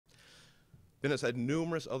Ben has had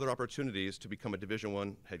numerous other opportunities to become a Division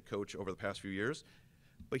I head coach over the past few years,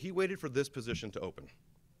 but he waited for this position to open.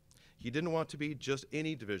 He didn't want to be just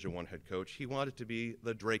any Division I head coach. He wanted to be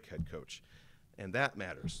the Drake head coach. And that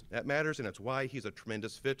matters. That matters, and it's why he's a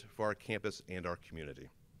tremendous fit for our campus and our community.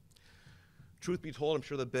 Truth be told, I'm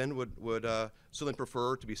sure that Ben would certainly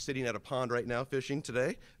prefer to be sitting at a pond right now fishing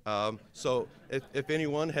today. So if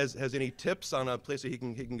anyone has any tips on a place that he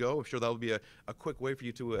can go, I'm sure that would be a quick way for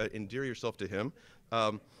you to endear yourself to him.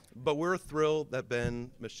 But we're thrilled that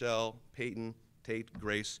Ben, Michelle, Peyton, Tate,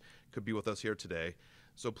 Grace could be with us here today.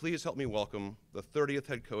 So please help me welcome the 30th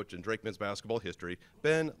head coach in Drake men's basketball history,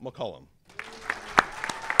 Ben McCollum.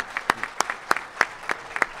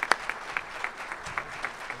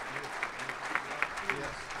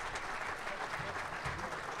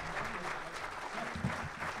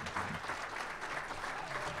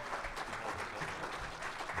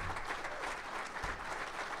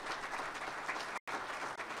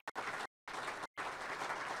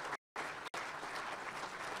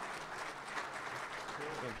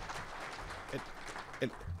 And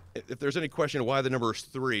if there's any question why the number is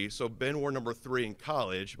 3, so Ben wore number 3 in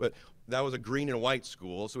college, but that was a green and white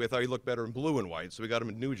school, so we thought he looked better in blue and white, so we got him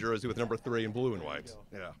in New Jersey with number 3 in blue and white.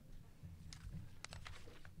 Yeah.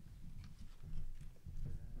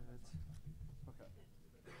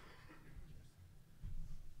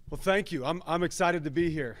 Well, thank you. I'm excited to be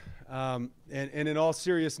here. And in all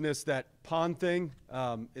seriousness, that pond thing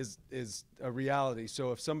is a reality.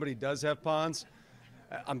 So if somebody does have ponds,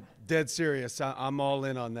 I'm dead serious. I'm all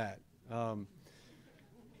in on that. Greg's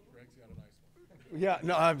got a nice one. Yeah,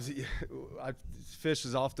 no, I fish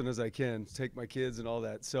as often as I can, take my kids and all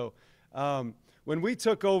that. So when we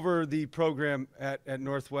took over the program at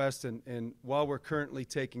Northwest, and while we're currently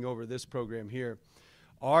taking over this program here,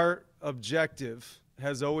 our objective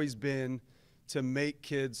has always been to make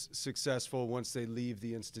kids successful once they leave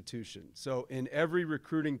the institution. So in every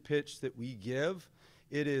recruiting pitch that we give,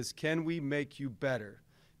 it is, can we make you better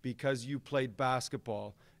because you played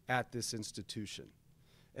basketball at this institution?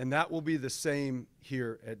 And that will be the same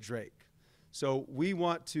here at Drake. So we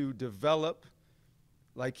want to develop,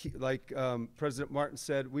 like President Martin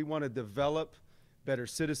said, we want to develop better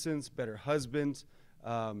citizens, better husbands,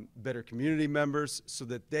 better community members, so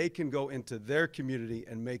that they can go into their community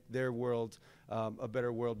and make their world a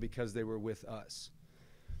better world because they were with us.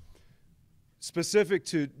 Specific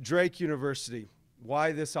to Drake University,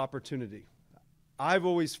 why this opportunity? I've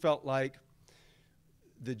always felt like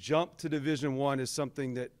the jump to Division I is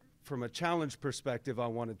something that, from a challenge perspective, I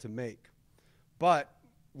wanted to make. But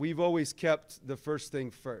we've always kept the first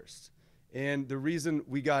thing first. And the reason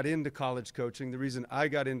we got into college coaching, the reason I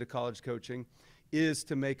got into college coaching, is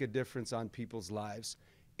to make a difference on people's lives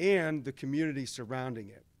and the community surrounding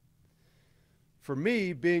it. For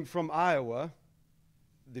me, being from Iowa,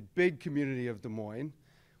 the big community of Des Moines,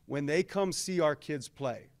 when they come see our kids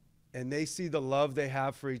play and they see the love they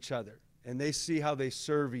have for each other and they see how they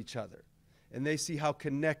serve each other and they see how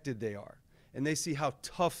connected they are and they see how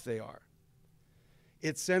tough they are,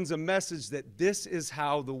 it sends a message that this is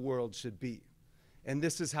how the world should be and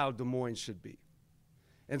this is how Des Moines should be.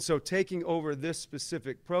 And so taking over this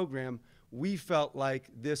specific program, we felt like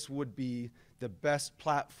this would be the best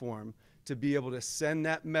platform to be able to send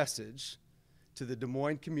that message to the Des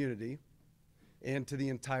Moines community and to the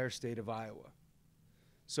entire state of Iowa.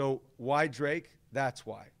 So why Drake? That's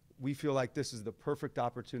why. We feel like this is the perfect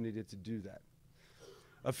opportunity to do that.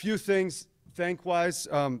 A few things, thank-wise,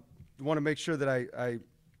 want to make sure that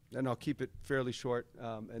and I'll keep it fairly short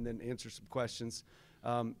and then answer some questions.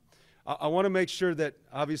 I want to make sure that,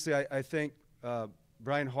 obviously, I thank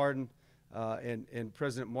Brian Harden and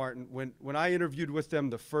President Martin. When I interviewed with them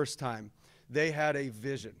the first time, they had a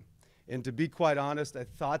vision. And to be quite honest, I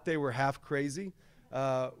thought they were half crazy,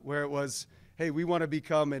 where it was, hey, we want to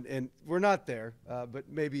become, and we're not there, but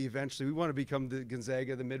maybe eventually, we want to become the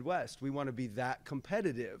Gonzaga of the Midwest. We want to be that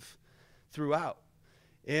competitive throughout.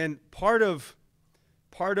 And part of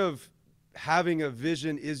having a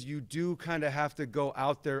vision is you do kind of have to go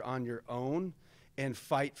out there on your own and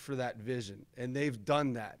fight for that vision. And they've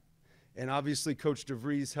done that. And obviously Coach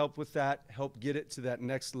DeVries helped with that, helped get it to that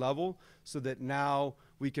next level so that now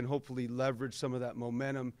we can hopefully leverage some of that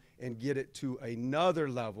momentum and get it to another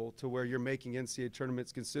level to where you're making NCAA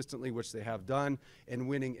tournaments consistently, which they have done, and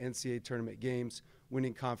winning NCAA tournament games,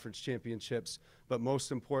 winning conference championships. But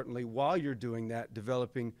most importantly, while you're doing that,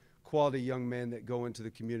 developing quality young men that go into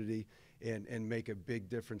the community and make a big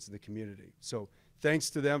difference in the community. So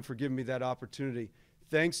thanks to them for giving me that opportunity.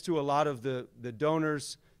 Thanks to a lot of the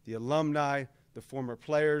donors, the alumni, the former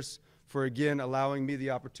players for, again, allowing me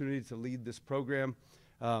the opportunity to lead this program.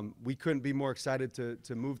 We couldn't be more excited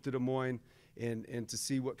to move to Des Moines and to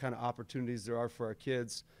see what kind of opportunities there are for our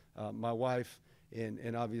kids, my wife,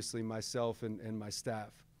 and obviously myself and my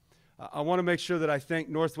staff. I want to make sure that I thank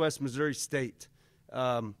Northwest Missouri State.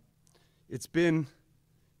 It's been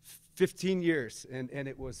 15 years, and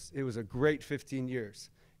it was a great 15 years.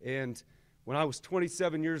 And when I was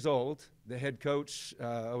 27 years old, the head coach,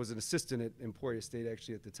 I was an assistant at Emporia State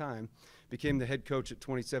actually at the time, became the head coach at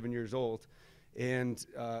 27 years old, and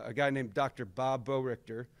a guy named Dr. Bob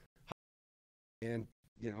Boerichter, and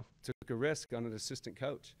took a risk on an assistant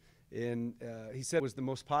coach. And he said it was the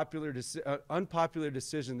most unpopular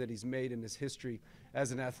decision that he's made in his history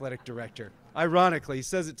as an athletic director. Ironically, he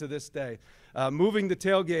says it to this day. Moving the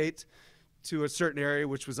tailgate to a certain area,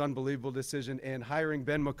 which was an unbelievable decision, and hiring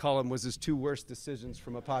Ben McCollum was his two worst decisions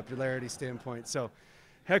from a popularity standpoint. So,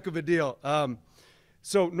 heck of a deal.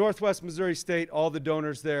 So Northwest Missouri State, all the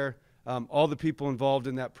donors there, all the people involved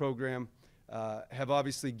in that program have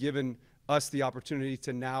obviously given us the opportunity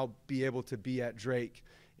to now be able to be at Drake.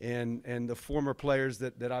 And the former players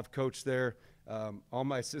that I've coached there, all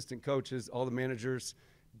my assistant coaches, all the managers,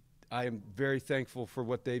 I am very thankful for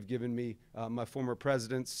what they've given me. My former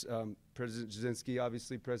presidents, President Jasinski,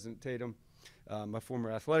 obviously, President Tatum, my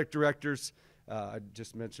former athletic directors. I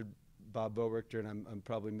just mentioned Bob Boerichter, and I'm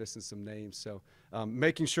probably missing some names. So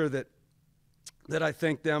making sure that I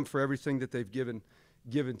thank them for everything that they've given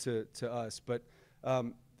to us. But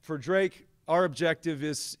for Drake, our objective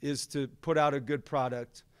is to put out a good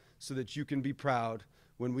product so that you can be proud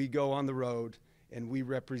when we go on the road and we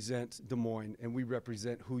represent Des Moines and we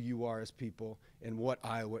represent who you are as people and what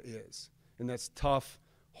Iowa is. And that's tough,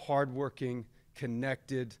 hardworking,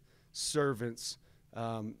 connected servants,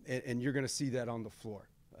 and you're going to see that on the floor.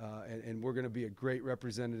 And we're going to be a great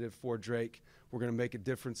representative for Drake. We're going to make a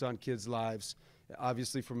difference on kids' lives.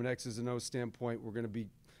 Obviously, from an X's and O's standpoint, we're going to be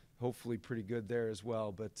hopefully pretty good there as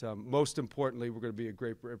well. But most importantly, we're going to be a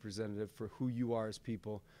great representative for who you are as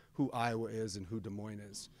people, who Iowa is, and who Des Moines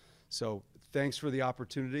is. So thanks for the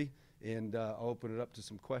opportunity, and I'll open it up to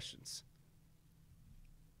some questions.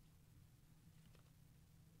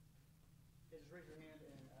 Just raise your hand,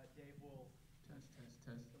 and Dave will test.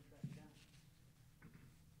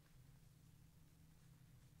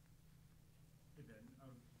 Hey Ben,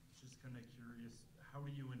 I'm just kind of curious, how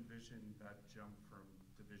do you envision that jump from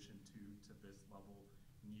Division II to this level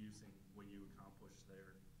and using what you accomplished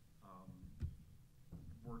there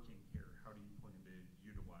working here? How do you plan to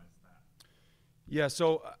utilize that? Yeah,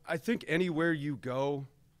 so I think anywhere you go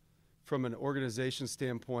from an organization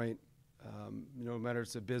standpoint, no matter if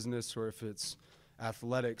it's a business or if it's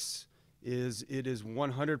athletics, it is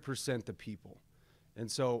 100% the people. And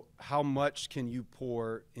so how much can you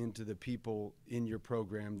pour into the people in your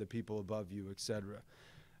program, the people above you, et cetera?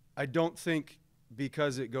 I don't think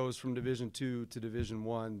because it goes from Division II to Division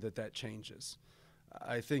I that changes.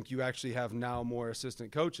 I think you actually have now more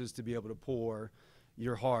assistant coaches to be able to pour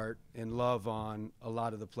your heart and love on a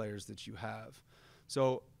lot of the players that you have.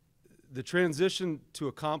 So the transition to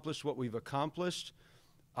accomplish what we've accomplished,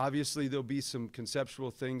 obviously there'll be some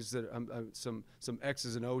conceptual things that some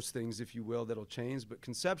X's and O's things, if you will, that'll change, but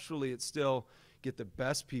conceptually it's still get the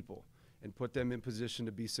best people and put them in position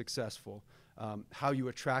to be successful. How you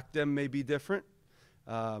attract them may be different.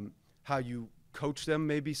 How you coach them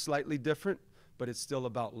may be slightly different, but it's still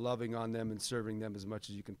about loving on them and serving them as much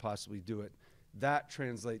as you can possibly do it. That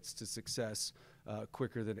translates to success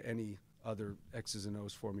quicker than any other X's and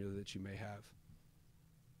O's formula that you may have.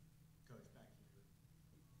 Coach, back here.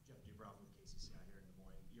 Jeff Dubrow with KCCI here in Des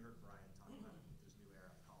Moines. You heard Brian talk about this new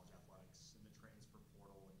era of college athletics and the transfer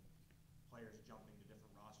portal and players jumping to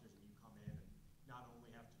different rosters, and you come in and not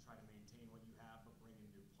only have to try to maintain what you have, but bring in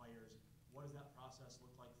new players. What does that process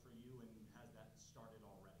look like for you, and has that started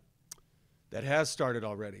already? That has started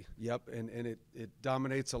already, yep, and it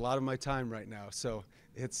dominates a lot of my time right now. So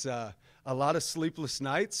it's a lot of sleepless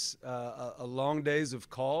nights, a long days of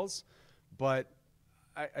calls, but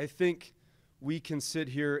I think we can sit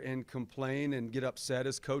here and complain and get upset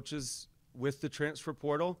as coaches with the transfer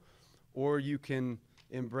portal, or you can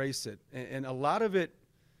embrace it. And a lot of it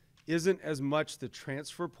isn't as much the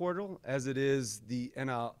transfer portal as it is the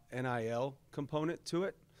NIL component to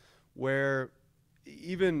it, where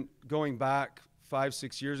even going back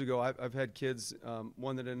 5-6 years ago, I've had kids,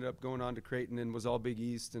 one that ended up going on to Creighton and was all Big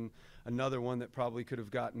East, and another one that probably could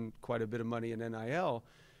have gotten quite a bit of money in NIL.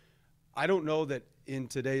 I don't know that in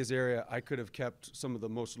today's area I could have kept some of the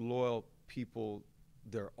most loyal people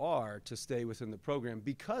there are to stay within the program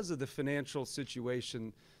because of the financial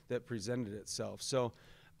situation that presented itself. So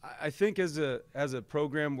I think as a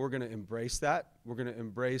program, we're going to embrace that. We're going to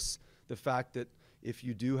embrace the fact that if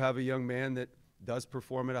you do have a young man that does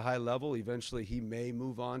perform at a high level, eventually he may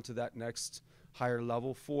move on to that next higher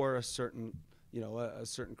level for a certain, a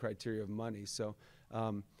certain criteria of money. So,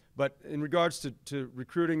 but in regards to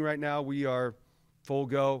recruiting right now, we are full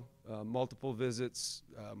go, multiple visits.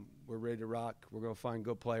 We're ready to rock. We're going to find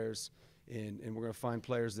good players, and we're going to find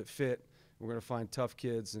players that fit. We're going to find tough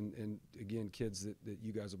kids, and again, kids that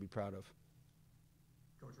you guys will be proud of.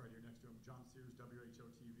 Coach, right here next to him, John Sears, WHO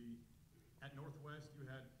TV. At Northwest, you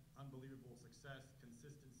had unbelievable success,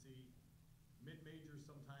 consistency. Mid-majors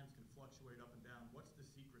sometimes can fluctuate up and down. What's the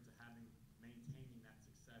secret to maintaining that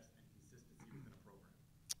success and consistency within a program?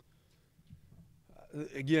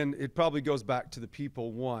 Again, it probably goes back to the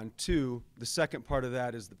people, one. Two, the second part of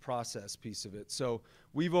that is the process piece of it. So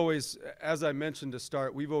we've always, as I mentioned to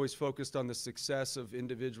start, we've always focused on the success of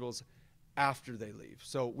individuals after they leave.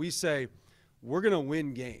 So we say, we're going to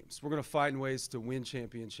win games. We're going to find ways to win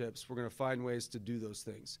championships. We're going to find ways to do those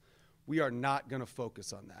things. We are not going to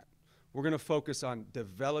focus on that. We're going to focus on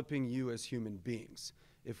developing you as human beings.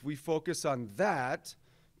 If we focus on that,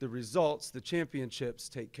 the results, the championships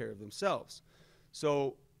take care of themselves.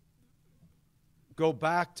 So go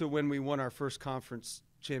back to when we won our first conference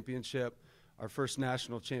championship, our first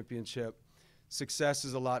national championship. Success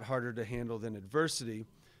is a lot harder to handle than adversity.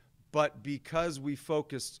 But because we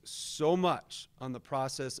focused so much on the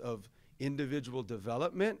process of individual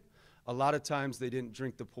development, a lot of times they didn't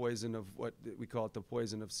drink the poison of what we call it the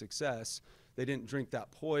poison of success. They didn't drink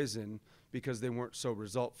that poison because they weren't so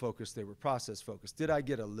result focused, they were process focused. Did I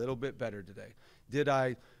get a little bit better today? Did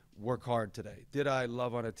I work hard today? Did I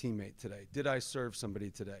love on a teammate today? Did I serve somebody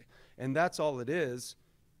today? And that's all it is.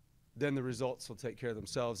 Then the results will take care of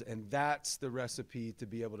themselves. And that's the recipe to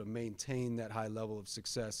be able to maintain that high level of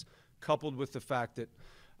success, coupled with the fact that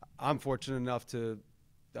I'm fortunate enough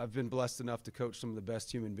I've been blessed enough to coach some of the best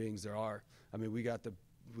human beings there are. I mean, we had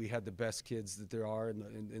the best kids that there are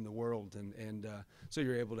in the world. And so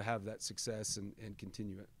you're able to have that success and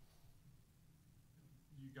continue it.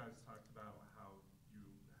 You guys talked about how you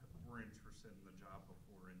were interested in the job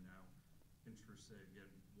before and now interested again.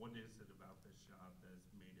 What is it about this job that has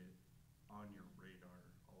made it on your radar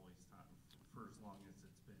always time for as long as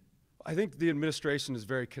it's been? I think the administration is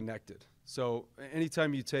very connected. So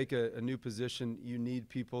anytime you take a new position, you need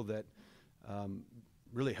people that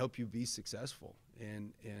really help you be successful.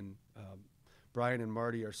 And Brian and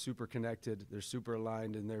Marty are super connected. They're super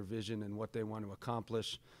aligned in their vision and what they want to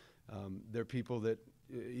accomplish. They're people that,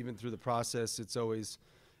 even through the process,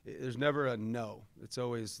 there's never a no. It's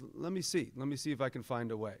always, let me see if I can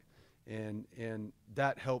find a way. And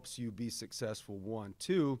that helps you be successful, one.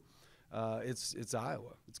 Two, it's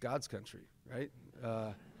Iowa. It's God's country, right?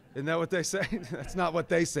 Isn't that what they say? That's not what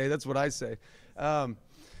they say. That's what I say.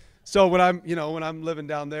 So when I'm living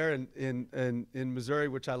down there in Missouri,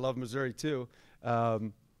 which I love Missouri too,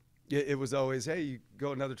 it was always, hey, you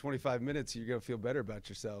go another 25 minutes, you're going to feel better about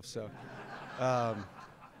yourself. So,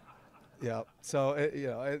 yeah. So,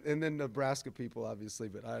 and then Nebraska people, obviously,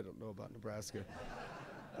 but I don't know about Nebraska.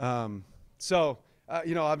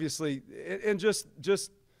 Obviously, and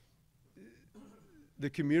just the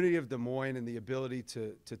community of Des Moines and the ability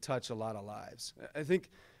to touch a lot of lives. I think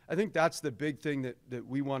that's the big thing that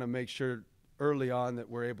we want to make sure early on that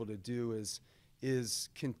we're able to do is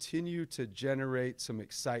continue to generate some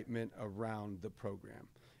excitement around the program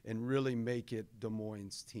and really make it Des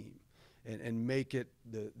Moines' team and make it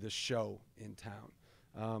the show in town.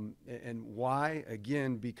 And why?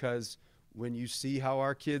 Again, because when you see how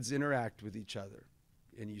our kids interact with each other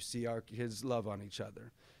and you see our kids love on each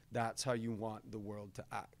other, that's how you want the world to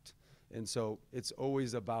act. And so it's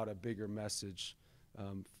always about a bigger message.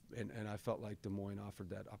 And I felt like Des Moines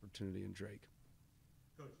offered that opportunity in Drake.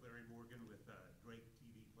 Coach Larry Morgan with Drake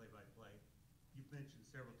TV play-by-play. You've mentioned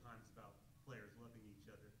several times about players loving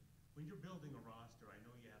each other. When you're building a roster, I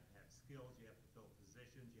know you have to have skills, you have to fill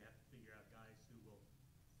positions, you have to figure out guys who will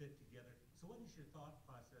fit together. So what is your thought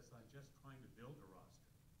process on just trying to build a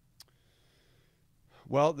roster?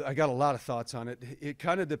 Well, I got a lot of thoughts on it. It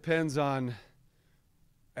kind of depends on,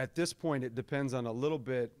 at this point, it depends on a little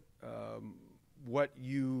bit what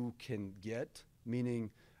you can get, meaning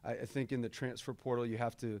I think in the transfer portal you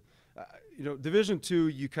have to, Division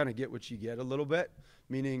II, you kind of get what you get a little bit,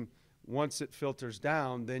 meaning once it filters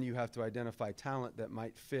down, then you have to identify talent that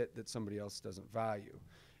might fit that somebody else doesn't value.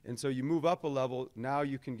 And so you move up a level, now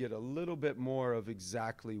you can get a little bit more of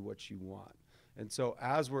exactly what you want. And so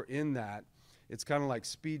as we're in that, it's kind of like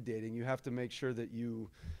speed dating. You have to make sure that you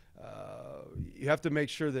have to make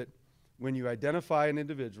sure that when you identify an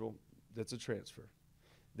individual that's a transfer,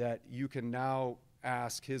 that you can now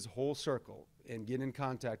ask his whole circle and get in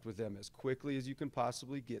contact with them as quickly as you can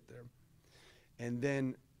possibly get there. And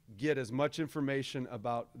then get as much information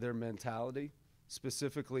about their mentality,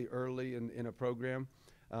 specifically early in a program,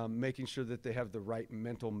 making sure that they have the right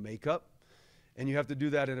mental makeup. And you have to do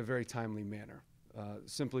that in a very timely manner,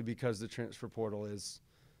 simply because the transfer portal is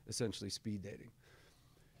essentially speed dating.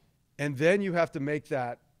 And then you have to make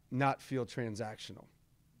that not feel transactional.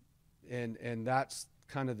 And that's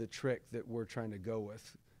kind of the trick that we're trying to go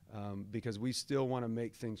with, because we still want to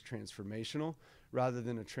make things transformational rather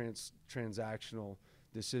than a transactional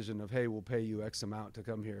decision of, hey, we'll pay you X amount to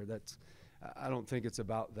come here. I don't think it's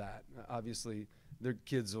about that. Obviously, their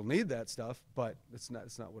kids will need that stuff, but it's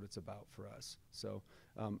not what it's about for us. So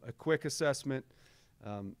a quick assessment,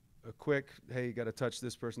 a quick, hey, you got to touch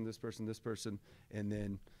this person, this person, this person, and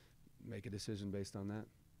then make a decision based on that.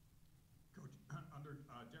 Coach, under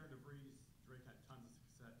Darian DeVries, Drake had tons of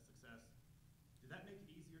success. Did that make it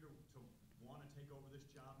easier to want to take over this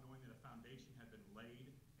job, knowing that a foundation had been laid,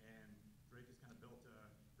 and Drake has kind of built a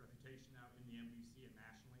reputation out in the MVC and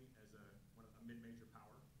nationally as a mid-major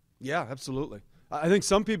power? Yeah, absolutely. I think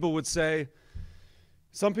some people would say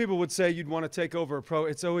you'd want to take over a pro.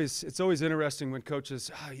 It's always interesting when coaches,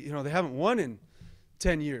 they haven't won in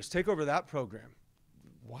 10 years. Take over that program.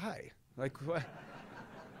 Why? Like what?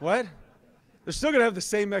 What? They're still going to have the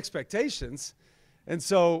same expectations. And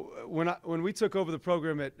so when we took over the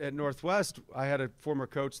program at Northwest, I had a former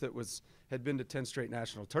coach that had been to 10 straight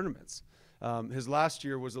national tournaments. His last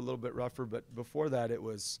year was a little bit rougher, but before that it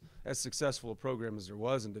was as successful a program as there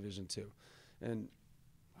was in Division II. And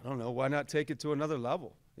I don't know, why not take it to another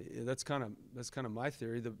level? That's kind of my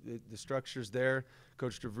theory. The structure's there.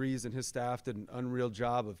 Coach DeVries and his staff did an unreal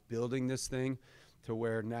job of building this thing to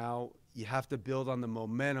where now you have to build on the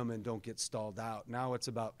momentum and don't get stalled out. Now it's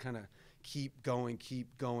about kind of keep going,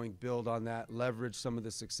 build on that, leverage some of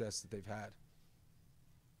the success that they've had.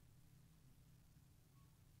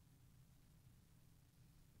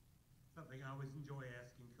 Something I always enjoy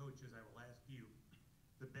asking coaches, I will ask you,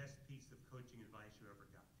 the best piece of coaching advice you ever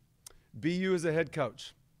got? BU as a head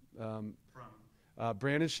coach. From?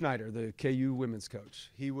 Brandon Schneider, the KU women's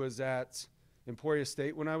coach. He was at Emporia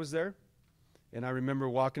State when I was there. And I remember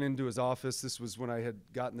walking into his office. This was when I had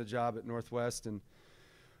gotten the job at Northwest. And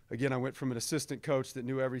again, I went from an assistant coach that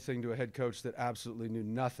knew everything to a head coach that absolutely knew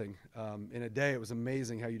nothing. In a day, it was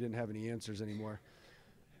amazing how you didn't have any answers anymore.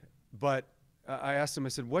 But I asked him, I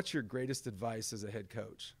said, what's your greatest advice as a head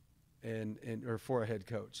coach or for a head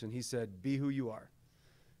coach? And he said, be who you are.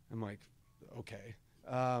 I'm like, okay.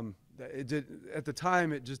 At the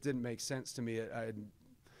time, it just didn't make sense to me.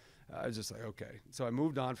 I was just like, okay. So I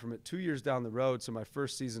moved on from it 2 years down the road. So my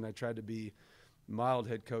first season, I tried to be mild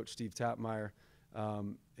head coach, Steve Tapmeyer.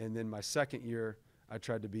 And then my second year, I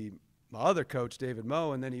tried to be my other coach, David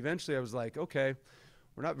Moe. And then eventually I was like, okay,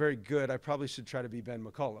 we're not very good. I probably should try to be Ben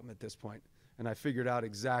McCollum at this point. And I figured out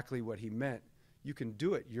exactly what he meant. You can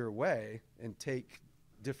do it your way and take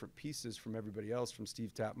different pieces from everybody else, from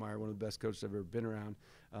Steve Tapmeyer, one of the best coaches I've ever been around,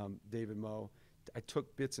 David Moe. I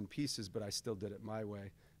took bits and pieces, but I still did it my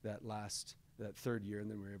way that third year, and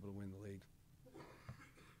then we were able to win the league.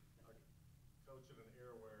 Coach, in an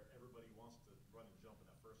era where everybody wants to run and jump in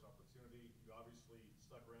that first opportunity, you obviously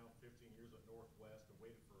stuck around 15 years at Northwest and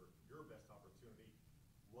waited for your best opportunity.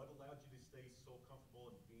 What allowed you to stay so comfortable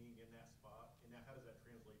in being in that spot? And now how does that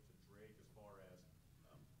translate to Drake as far as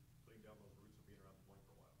putting down those roots of being around the point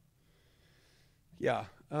for a while? Yeah.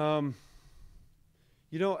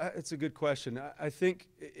 It's a good question. I think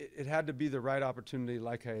it had to be the right opportunity,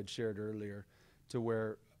 like I had shared earlier, to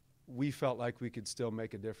where we felt like we could still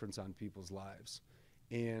make a difference on people's lives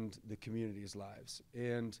and the community's lives.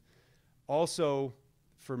 And also,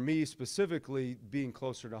 for me specifically, being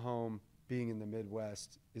closer to home, being in the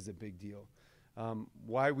Midwest is a big deal.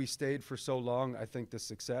 Why we stayed for so long, I think the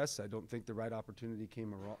success. I don't think the right opportunity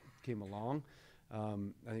came along. I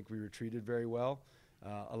think we were treated very well.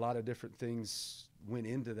 A lot of different things went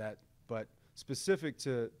into that, but specific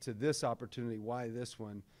to this opportunity, why this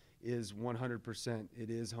one is 100%, it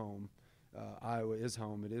is home. Iowa is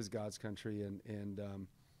home. It is God's country, and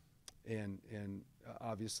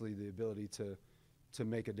obviously the ability to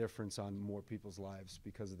make a difference on more people's lives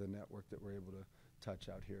because of the network that we're able to touch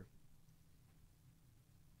out here.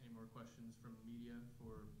 Any more questions from media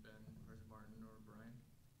for Ben, or Martin, or Brian?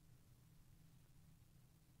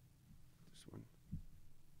 This one.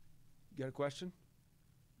 You got a question?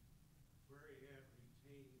 Where you have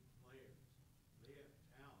retained players, they have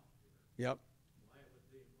talent here. Yep. Why would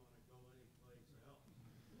they want to go anyplace else?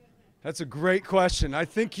 That's a great question. I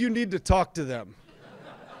think you need to talk to them.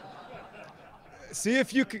 See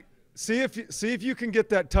if you can. See if you can get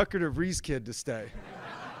that Tucker DeVries kid to stay.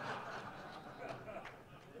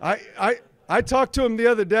 I talked to him the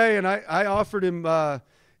other day, and I offered him I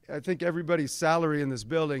think everybody's salary in this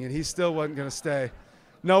building, and he still wasn't going to stay.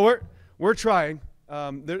 No, we're trying.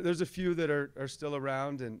 There's a few that are still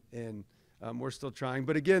around, and we're still trying.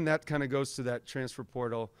 But again, that kind of goes to that transfer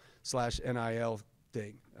portal / NIL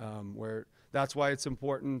thing, where that's why it's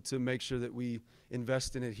important to make sure that we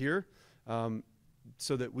invest in it here,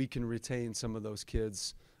 so that we can retain some of those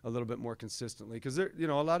kids a little bit more consistently. Because a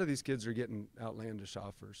lot of these kids are getting outlandish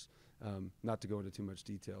offers. Not to go into too much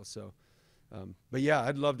detail. So, but yeah,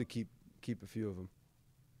 I'd love to keep a few of them.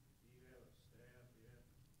 Do you have a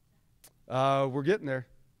staff yet? We're getting there.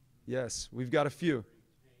 Yes, we've got a few. Retained?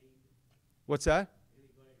 What's that?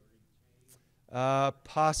 Anybody retained?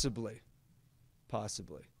 Possibly.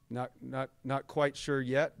 Not quite sure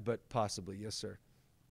yet, but possibly. Yes, sir.